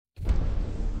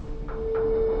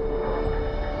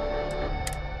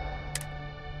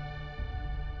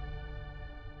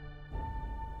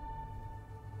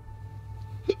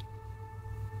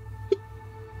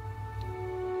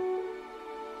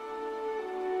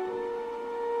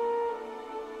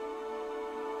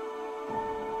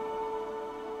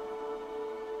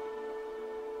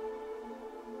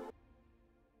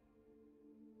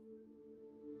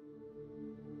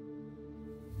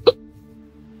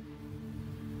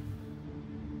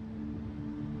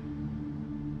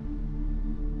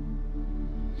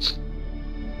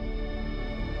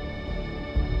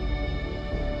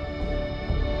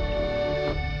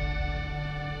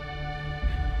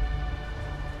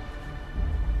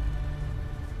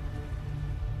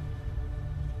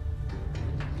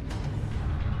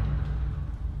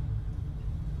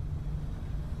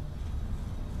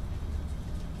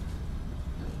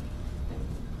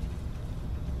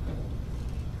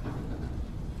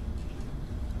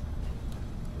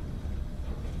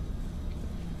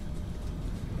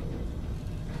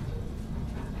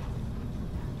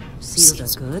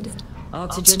Seals are good.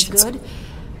 Oxygen's good.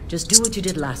 Just do what you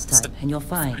did last time, and you're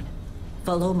fine.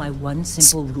 Follow my one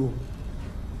simple rule.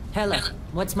 Hella,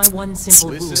 what's my one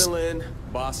simple rule? Listen to Lynn.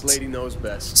 Boss lady knows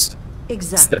best.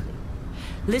 Exactly.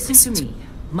 Listen to me.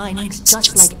 Mining's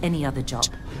just like any other job.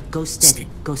 Go steady,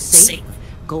 go safe,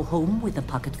 go home with a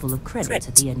pocket full of credits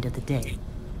at the end of the day.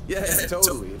 Yeah,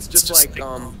 totally. It's just like,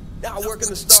 now working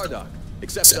the Star Dock.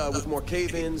 Except, with more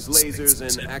cave-ins, lasers,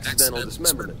 and accidental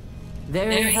dismemberment.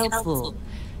 Very helpful.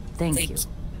 Thank you.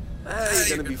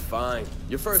 You're gonna be fine.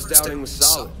 Your first outing was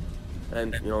solid.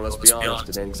 And, you know, let's be honest,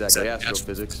 it ain't exactly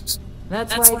astrophysics.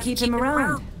 That's why I keep him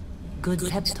around. Good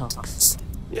pep talks.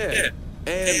 Yeah,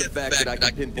 and the fact that I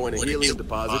can pinpoint a helium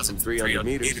deposit from 300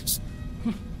 meters.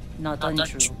 Not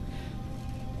untrue.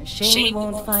 Shame we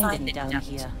won't find any down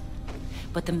here.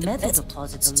 But the metal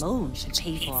deposits alone should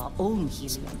pay for our own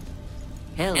helium.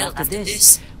 Hell, after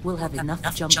this, we'll have enough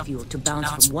jump fuel to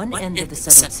bounce from one end of the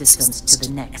settled systems to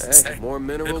the next. Hey, more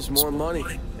minerals, more money.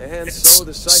 And so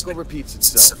the cycle repeats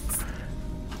itself.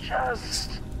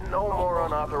 Just no more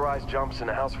unauthorized jumps in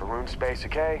the house for room space,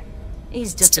 okay?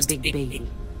 He's just a big baby.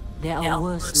 There are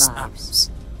worse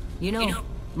lives. You know,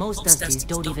 most Dusties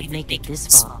don't even make it this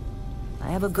far. I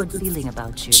have a good feeling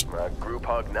about you. Group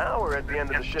hug now or at the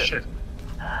end of the shift?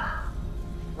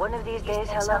 One of these days,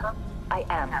 Hella, I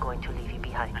am going to leave you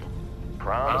behind.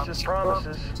 Promises,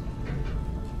 promises.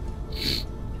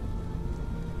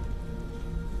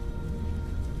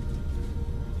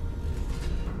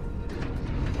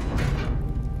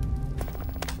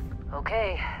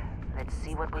 Okay, let's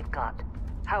see what we've got.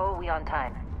 How are we on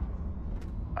time?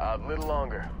 A little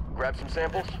longer. Grab some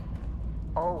samples?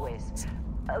 Always.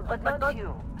 But not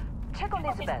you. Check on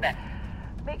Isabel.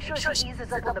 Make sure she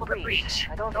eases up on the breach.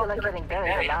 I don't feel like getting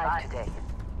buried alive today.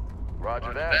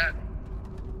 Roger that.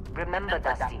 Remember,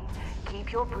 Dusty,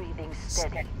 keep your breathing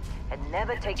steady, and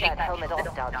never take that helmet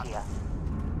off down here.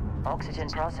 Oxygen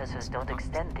processors don't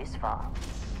extend this far.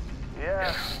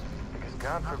 Yeah, because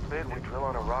God forbid we drill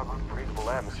on a rock with breathable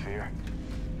atmosphere.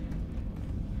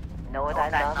 Know what I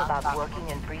love about working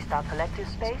in Freestar Collective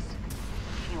space?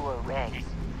 Fewer regs.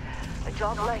 A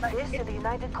job like this in the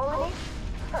United Colonies?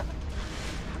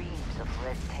 Reams of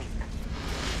red tape.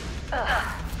 Look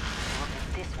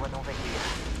at this one over here.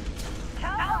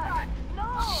 Calvin! No!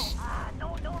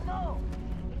 No!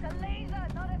 It's a laser,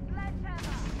 not a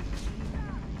sledgehammer!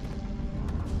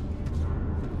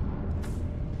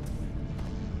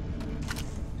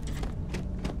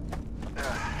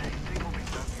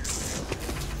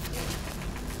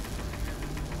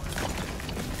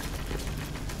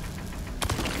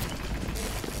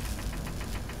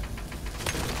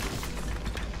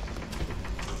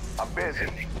 I'm busy.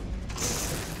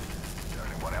 Is there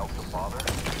anyone else to bother?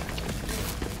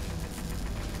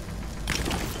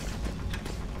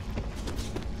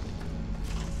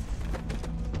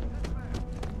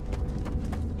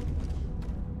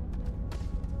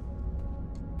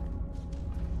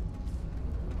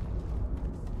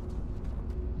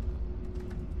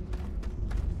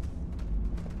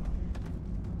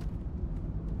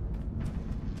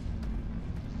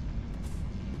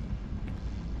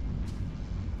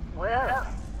 Well,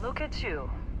 look at you.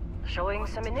 Showing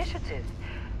some initiative.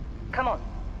 Come on,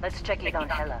 let's check it on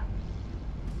Hella.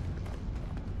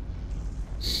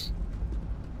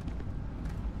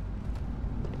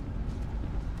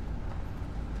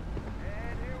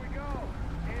 And here we go.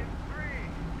 In 3,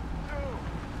 2,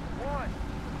 1.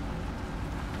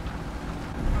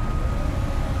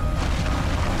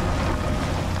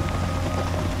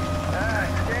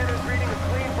 Scanner's reading a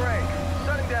clean break.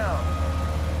 Shutting down.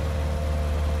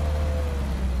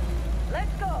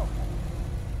 Let's go!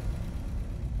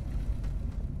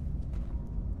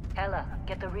 Hella,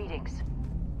 get the readings.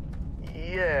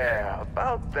 Yeah,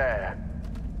 about that.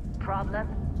 Problem?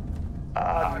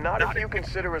 Not if you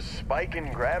consider a spike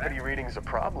in gravity readings a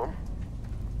problem.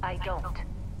 I don't.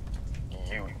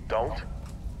 You don't?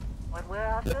 What we're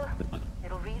after?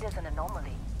 It'll read as an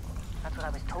anomaly. That's what I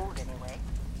was told anyway.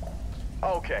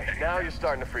 Okay, now you're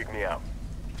starting to freak me out.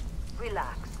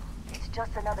 Relax. It's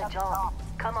just another job.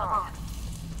 Come on.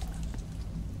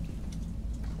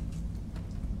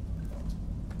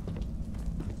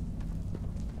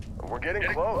 We're getting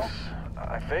close,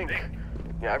 I think.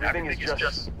 Yeah, everything is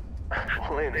just...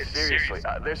 Lynn, seriously,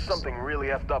 there's something really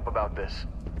effed up about this.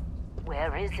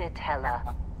 Where is it,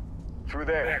 Hella? Through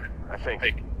there, I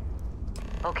think.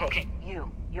 Okay,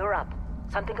 you're up.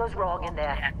 Something goes wrong in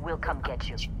there, we'll come get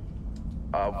you.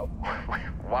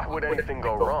 Why would anything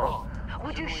go wrong?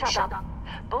 Would you shut up?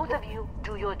 Both of you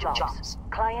do your jobs.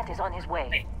 Client is on his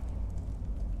way.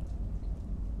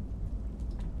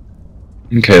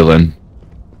 Okay, Lynn.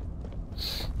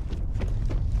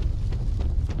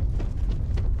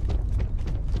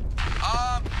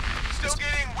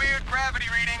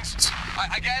 readings.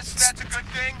 I guess that's a good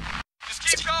thing. Just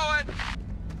keep going.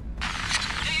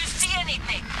 Do you see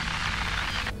anything?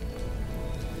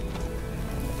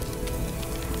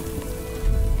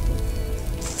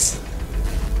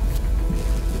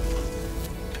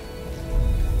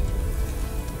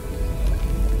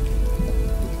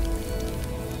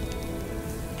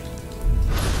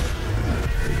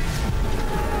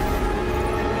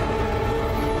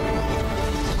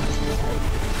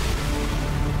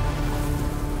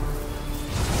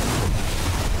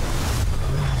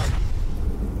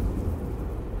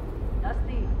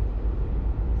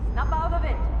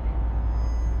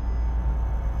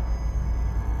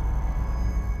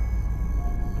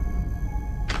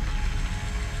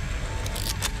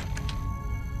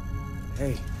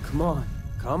 Hey, come on.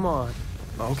 Come on.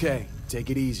 Okay, take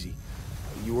it easy.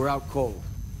 You were out cold.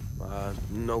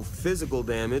 No physical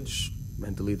damage.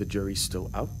 Mentally, the jury's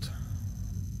still out.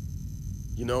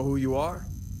 You know who you are?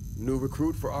 New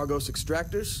recruit for Argos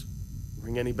Extractors?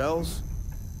 Ring any bells?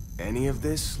 Any of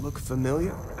this look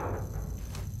familiar?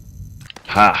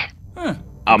 Ha!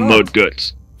 I'm Good. Mode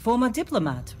Guts. Former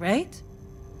diplomat, right?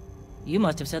 You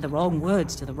must have said the wrong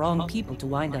words to the wrong people to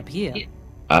wind up here.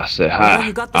 I said Well, hi.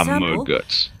 you got the I'm sample. Mode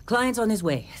Guts. Client's on his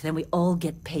way, then we all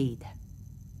get paid.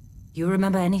 You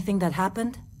remember anything that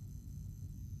happened?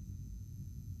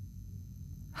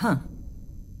 Huh.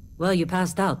 Well, you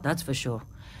passed out, that's for sure.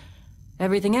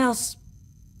 Everything else,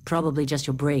 probably just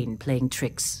your brain playing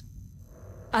tricks.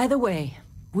 Either way,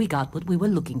 we got what we were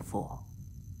looking for.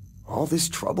 All this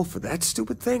trouble for that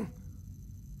stupid thing?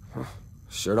 Huh,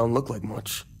 sure don't look like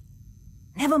much.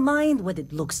 Never mind what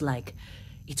it looks like.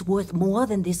 It's worth more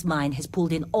than this mine has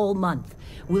pulled in all month.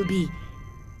 Will be...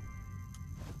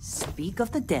 Speak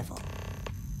of the devil.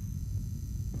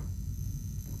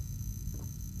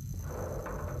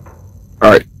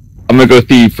 Alright, I'm gonna go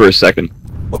thieve for a second.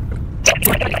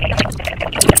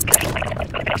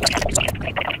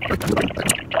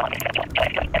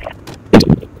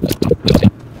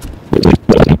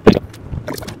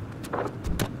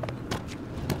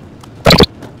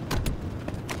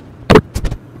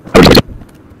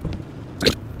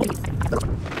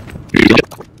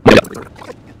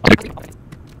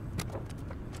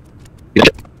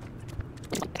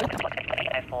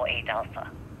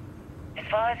 Alpha. As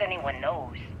far as anyone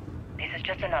knows, this is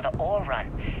just another ore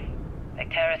run. Like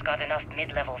Terra's got enough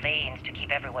mid-level veins to keep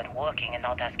everyone working and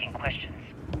not asking questions.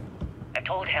 I've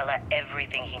told Hella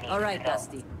everything he needs All right, to know,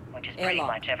 Dusty. which is Air pretty lock.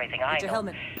 much everything I Put your know.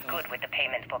 helmet. Good with the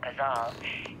payment for Kazal,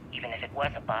 even if it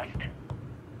was a bust.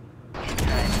 This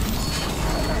time,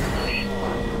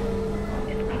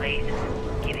 this place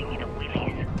is giving me the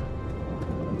willies.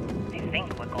 I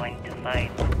think we're going to find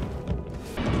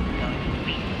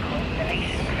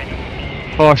constellation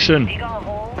credits. Caution. Dig a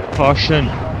hole. Caution.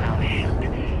 Now shoot.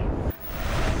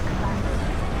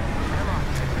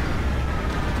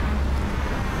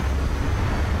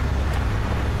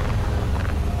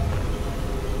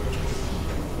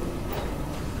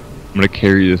 I'm gonna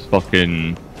carry this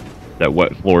fucking... that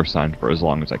wet floor sign for as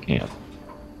long as I can.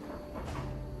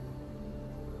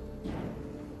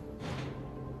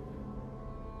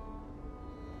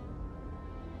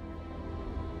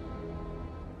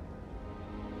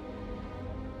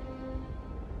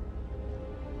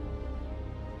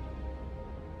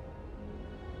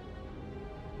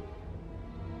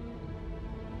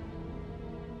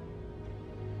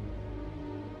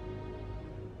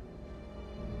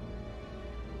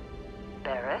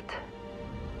 Barrett?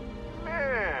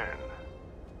 Man,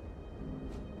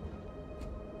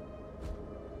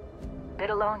 Been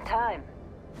a long time.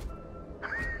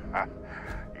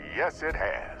 yes it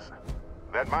has.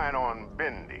 That mine on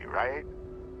Bendy, right?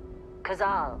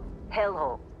 Kazal,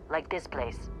 hellhole, like this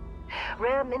place.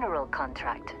 Rare mineral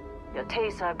contract. Your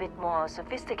tastes are a bit more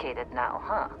sophisticated now,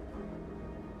 huh?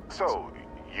 So,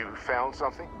 you found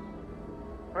something?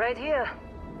 Right here.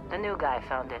 The new guy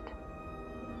found it.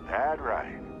 That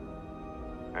right.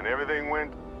 And everything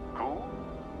went cool?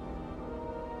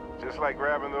 Just like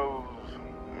grabbing those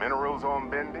minerals on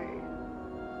Bendy?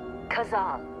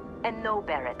 Kazal, and no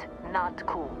Barrett, not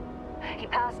cool. He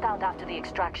passed out after the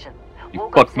extraction. You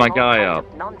Woke fucked up my saying all guy kinds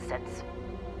up. of nonsense.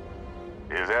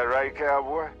 Is that right,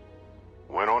 cowboy?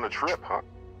 Went on a trip, huh?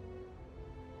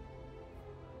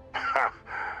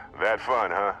 That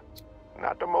fun, huh?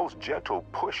 Not the most gentle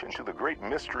push into the great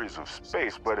mysteries of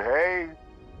space, but hey,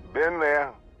 been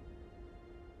there.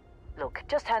 Look,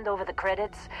 just hand over the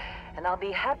credits, and I'll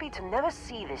be happy to never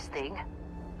see this thing,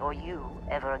 or you,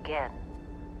 ever again.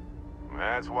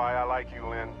 That's why I like you,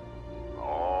 Lynn.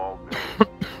 All day.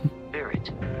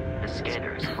 Barrett, the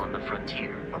scanners on the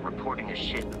frontier are reporting a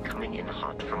ship coming in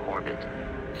hot from orbit.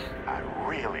 I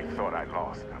really thought I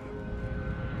lost them.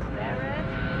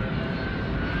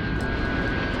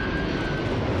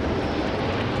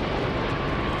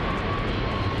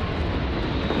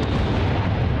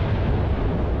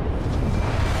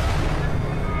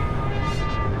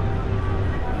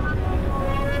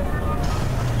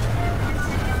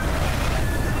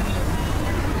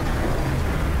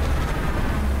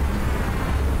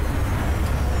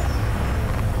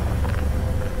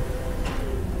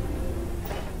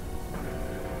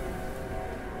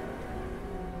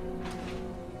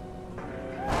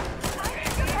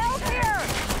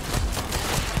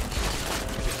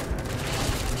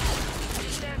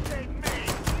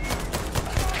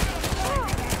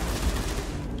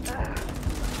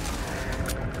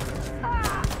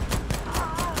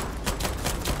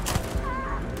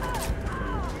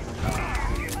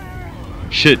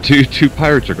 Shit, two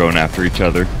pirates are going after each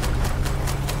other.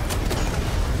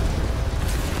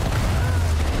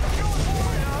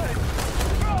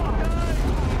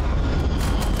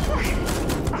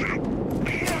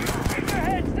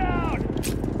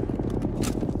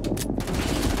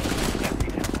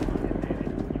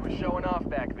 You were showing off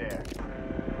back there.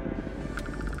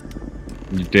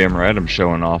 You damn right I'm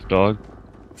showing off, dog.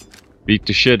 Beat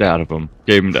the shit out of him.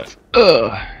 Gave him the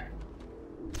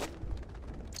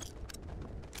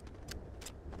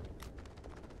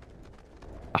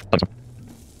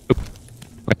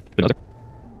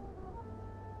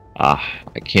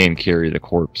I can carry the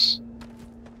corpse.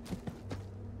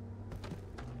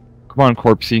 Come on,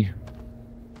 corpsey.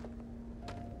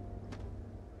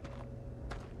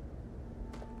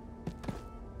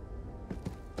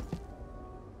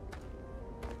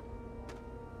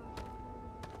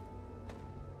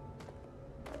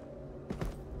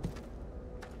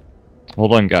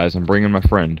 Hold on, guys. I'm bringing my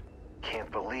friend.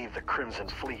 Can't believe the Crimson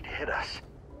Fleet hit us.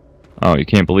 Oh, you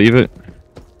can't believe it?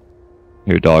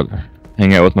 Here, dog.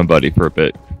 Hang out with my buddy for a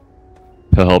bit.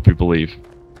 He'll help you believe.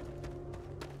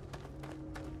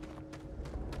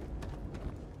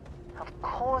 Of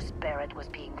course Barrett was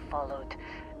being followed.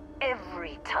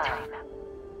 Every time.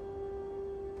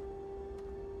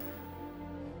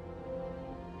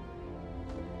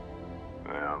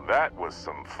 Now that was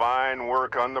some fine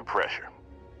work under pressure.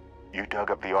 You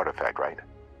dug up the artifact, right?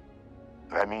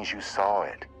 That means you saw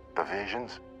it. The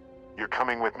visions? You're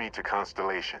coming with me to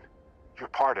Constellation. You're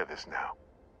part of this now.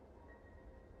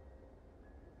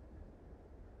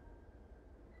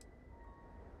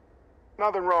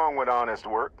 Nothing wrong with honest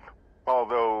work.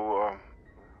 Although,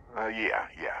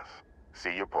 yes.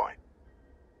 See your point.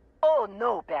 Oh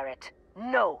no, Barrett.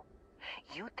 No.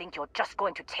 You think you're just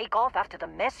going to take off after the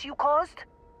mess you caused?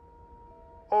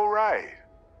 All right.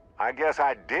 I guess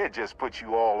I did just put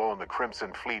you all on the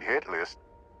Crimson Fleet hit list.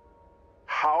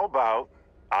 How about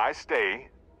I stay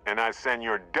and I send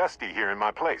your Dusty here in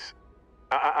my place?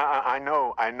 I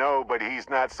know, but he's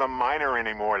not some miner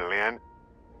anymore, Lynn.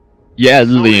 Yeah, As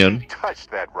soon as Lynn. he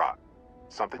touched that rock,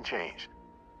 something changed.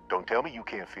 Don't tell me you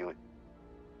can't feel it.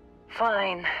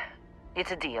 Fine.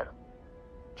 It's a deal.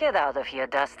 Get out of here,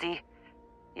 Dusty.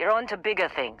 You're on to bigger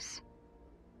things.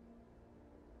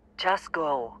 Just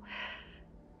go.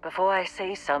 Before I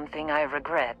say something I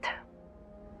regret.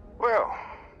 Well,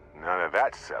 now that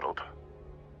that's settled.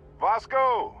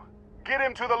 Vasco, get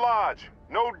him to the lodge.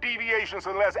 No deviations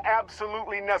unless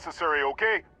absolutely necessary,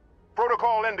 okay?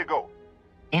 Protocol Indigo.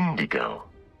 Indigo.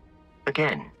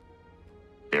 Again.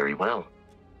 Very well.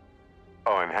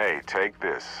 Oh, and hey, take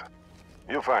this.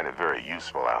 You'll find it very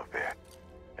useful out there.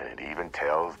 And it even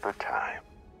tells the time.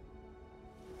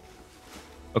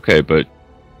 Okay, but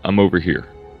I'm over here.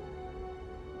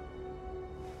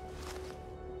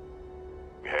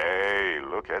 Hey,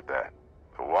 look at that.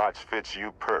 The watch fits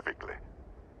you perfectly.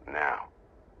 Now,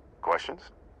 questions?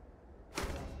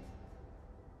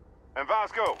 And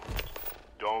Vasco,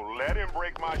 don't let him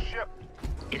break my ship.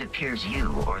 It appears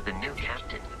you are the new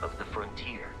captain of the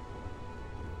Frontier.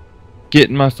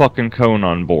 Getting my fucking cone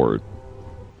on board.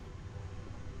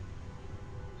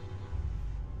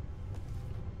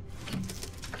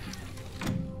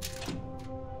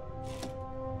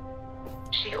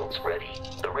 Shields ready.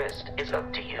 The rest is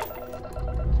up to you.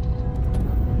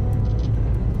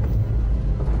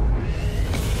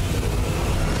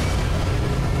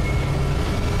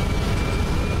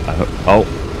 Oh,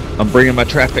 I'm bringing my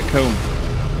traffic cone.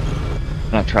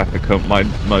 Not traffic cone,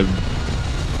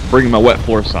 bringing my wet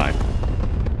floor sign.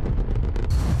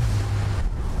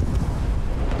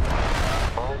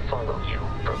 I'll follow you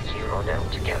from here on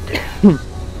out, Captain.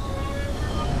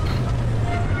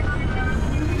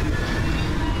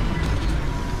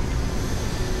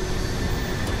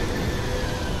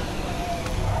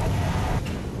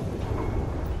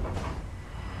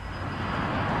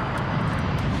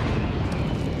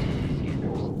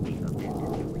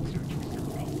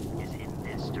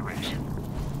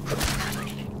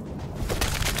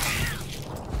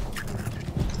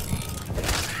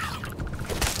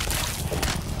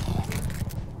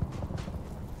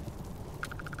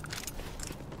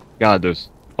 God, those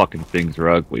fucking things are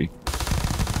ugly.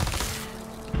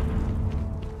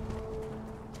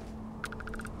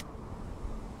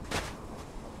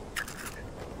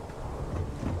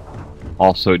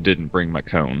 Also, it didn't bring my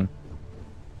cone.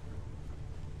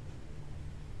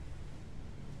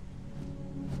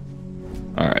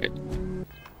 Alright.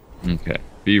 Okay.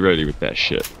 Be ready with that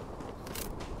shit.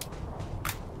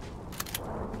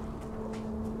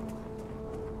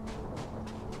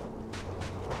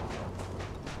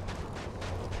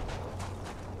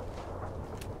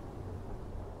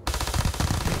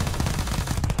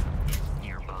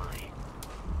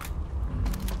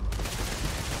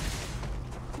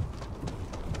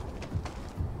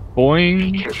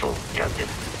 Boing. Be careful, Captain.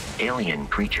 Alien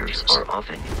creatures are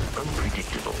often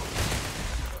unpredictable.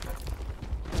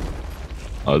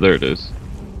 Oh, there it is.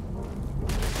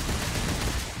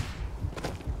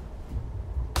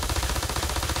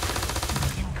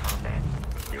 In combat,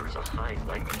 there is a high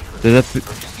likelihood Did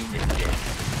of human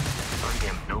death. I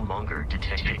am no longer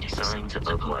detecting signs of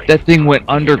life. that thing went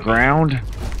underground?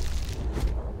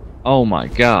 Oh my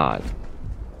god.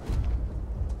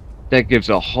 That gives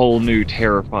a whole new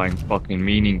terrifying fucking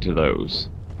meaning to those.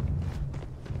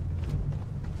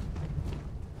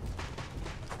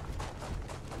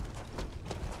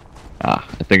 Ah,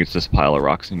 I think it's this pile of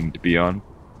rocks I need to be on.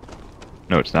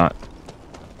 No, it's not.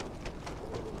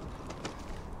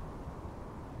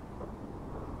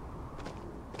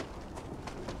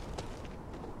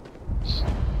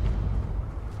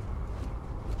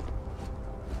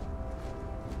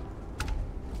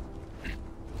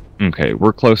 Okay,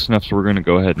 we're close enough, so we're gonna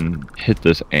go ahead and hit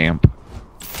this amp.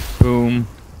 Boom.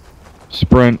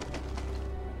 Sprint.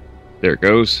 There it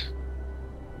goes.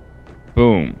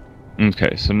 Boom.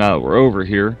 Okay, so now that we're over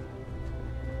here,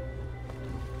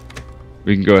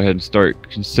 we can go ahead and start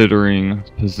considering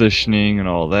positioning and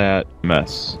all that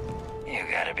mess. You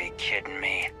gotta be kidding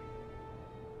me.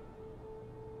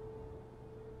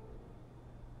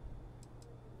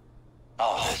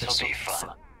 Oh, this'll be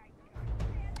fun.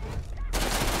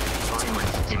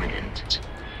 Violence imminent.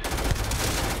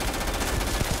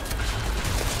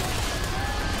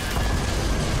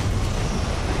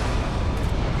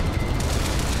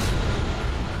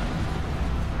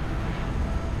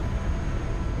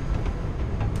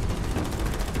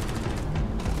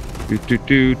 Do do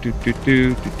do do do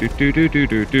do do do do do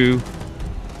do do.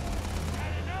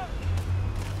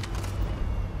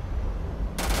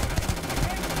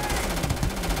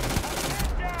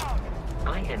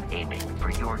 I am aiming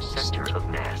for your center of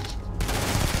mass.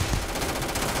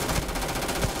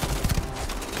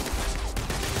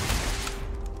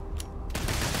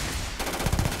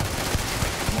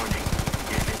 Warning,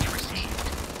 damage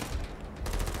received.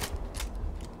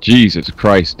 Jesus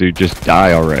Christ, dude, just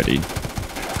die already.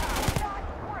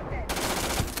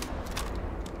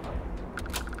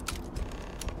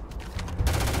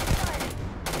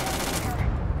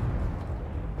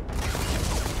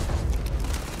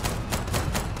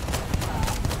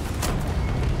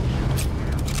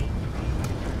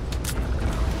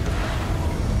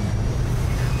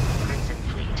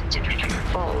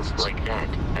 Falls like that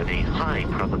have a high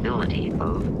probability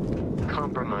of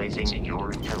compromising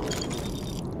your health.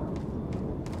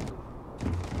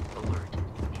 Alert.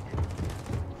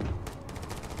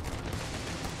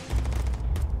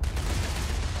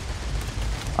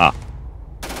 Ah.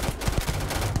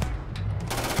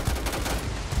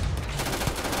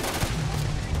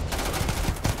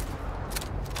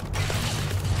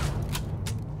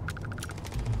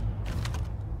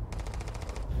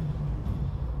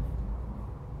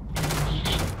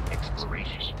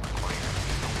 Exploration requires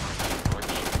so much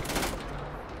bloodshed.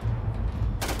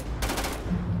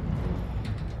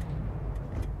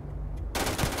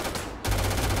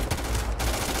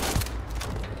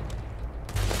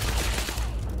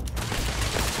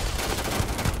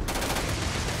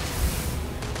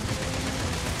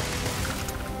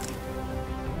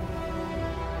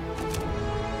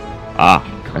 Ah,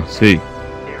 I see.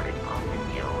 There it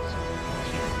often yells,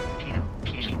 pew,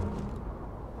 pew, pew.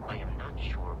 I am not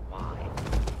sure why.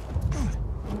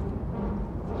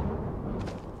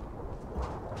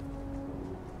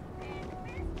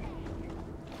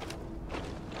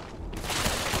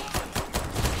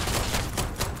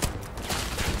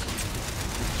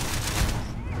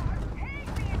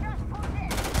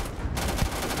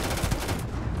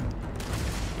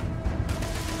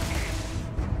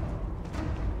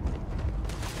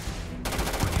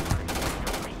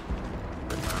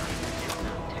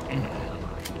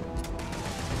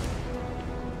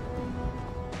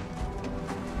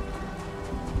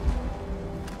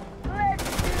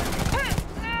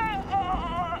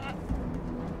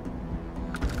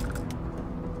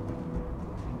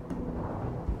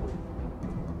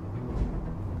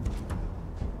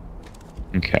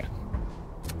 Okay.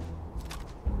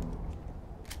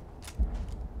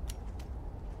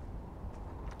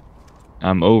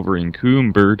 I'm over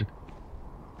encumbered.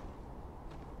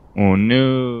 Oh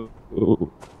no.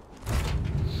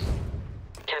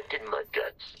 Captain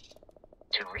Mudguts,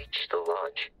 to reach the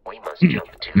lodge, we must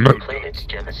jump to the planet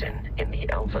Jemison in the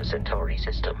Alpha Centauri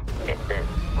system, and then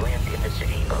land in the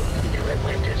city of New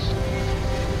Atlantis.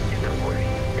 Do not worry,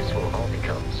 this will all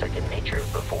become second nature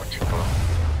before too long.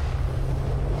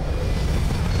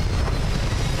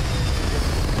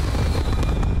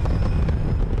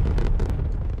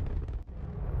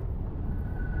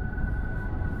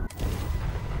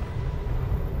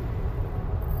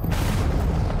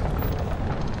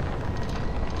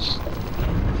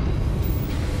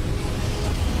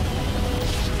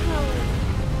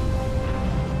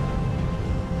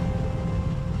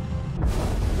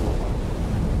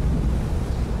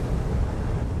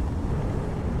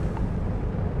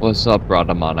 What's up,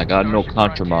 Radaman? I got no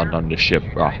contraband on the ship,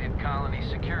 bro. United colony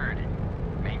secured.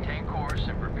 Maintain course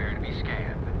and prepare to be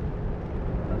scanned.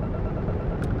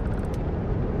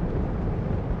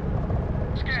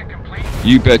 Scan complete.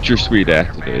 You bet your sweet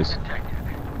ass it is. Detected.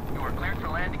 You are cleared for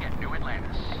landing at New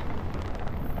Atlantis.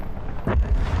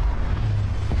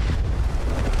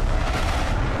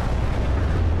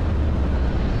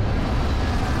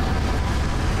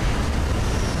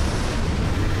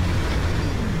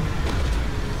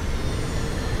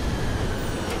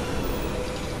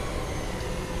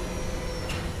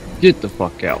 Get the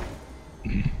fuck out.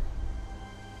 Hey,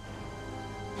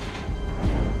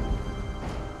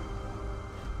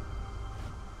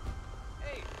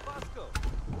 Bosco.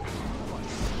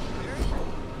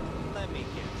 Let me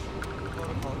guess.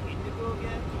 Protocol Indigo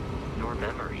again? Your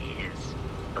memory is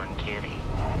uncanny.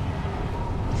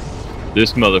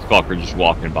 This motherfucker just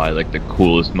walking by like the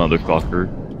coolest motherfucker.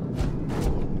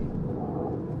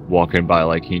 Walking by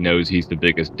like he knows he's the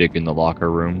biggest dick in the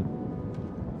locker room.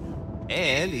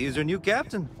 And he's our new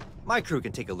captain. My crew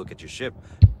can take a look at your ship,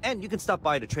 and you can stop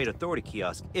by the Trade Authority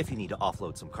kiosk if you need to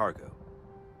offload some cargo.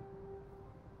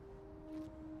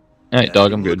 Alright,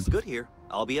 dog, I'm good. Looks good here.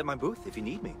 I'll be at my booth if you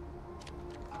need me.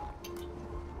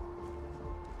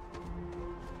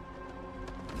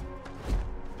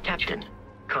 Captain,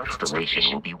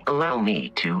 Constellation will be... Allow me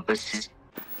to assist...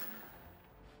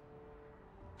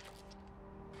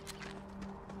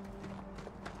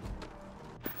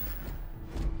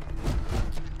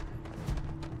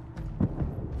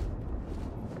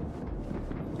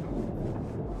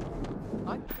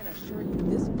 I can assure you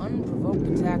this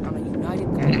unprovoked attack on a United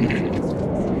Colony.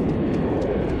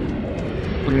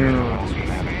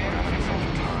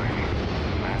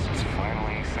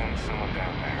 Finally sent someone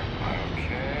down there.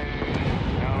 Okay.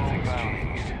 Nothing's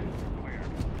changed. Clear.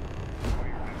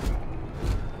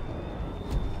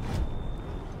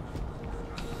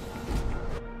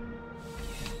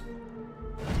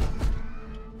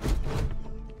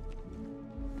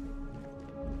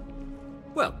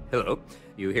 Well, hello.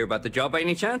 You hear about the job by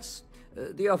any chance?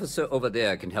 The officer over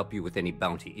there can help you with any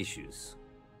bounty issues.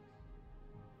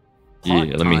 Yeah,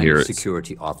 let me hear it.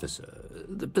 Security officer.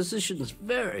 The position's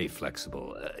very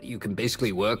flexible. You can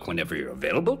basically work whenever you're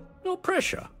available. No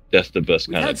pressure. That's the best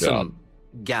We've kind had of job. some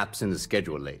gaps in the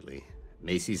schedule lately.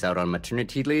 Macy's out on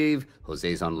maternity leave.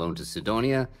 Jose's on loan to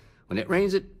Sidonia. When it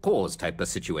rains, it pours type of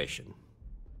situation.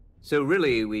 So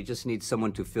really, we just need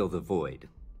someone to fill the void.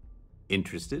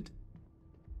 Interested?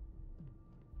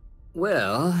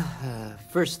 Well,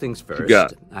 first things first,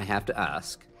 got? I have to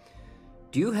ask.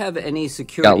 Do you have any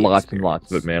security Got lots and lots,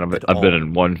 but man, experience I've at been all?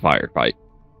 in one firefight.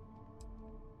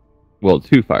 Well,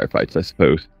 2 firefights, I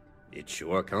suppose. It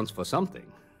sure counts for something.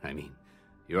 I mean,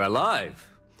 you're alive.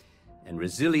 And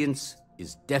resilience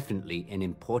is definitely an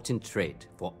important trait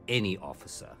for any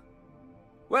officer.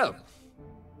 Well,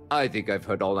 I think I've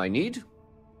heard all I need.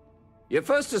 Your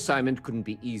first assignment couldn't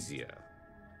be easier.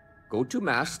 Go to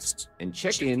Mast and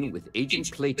check in with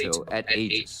Agent Plato at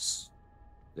Aegis.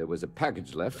 There was a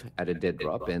package left at a dead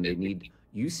drop, and they need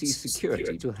UC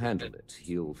security to handle it.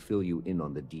 He'll fill you in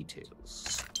on the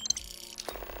details.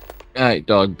 Alright,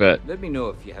 dog, bet. Let me know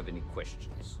if you have any questions.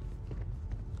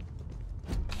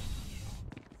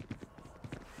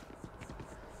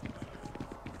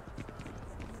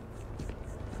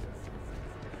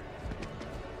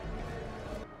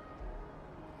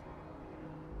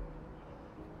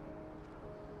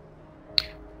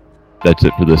 That's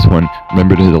it for this one.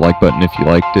 Remember to hit the like button if you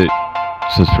liked it.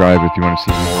 Subscribe if you want to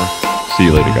see more. See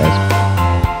you later, guys.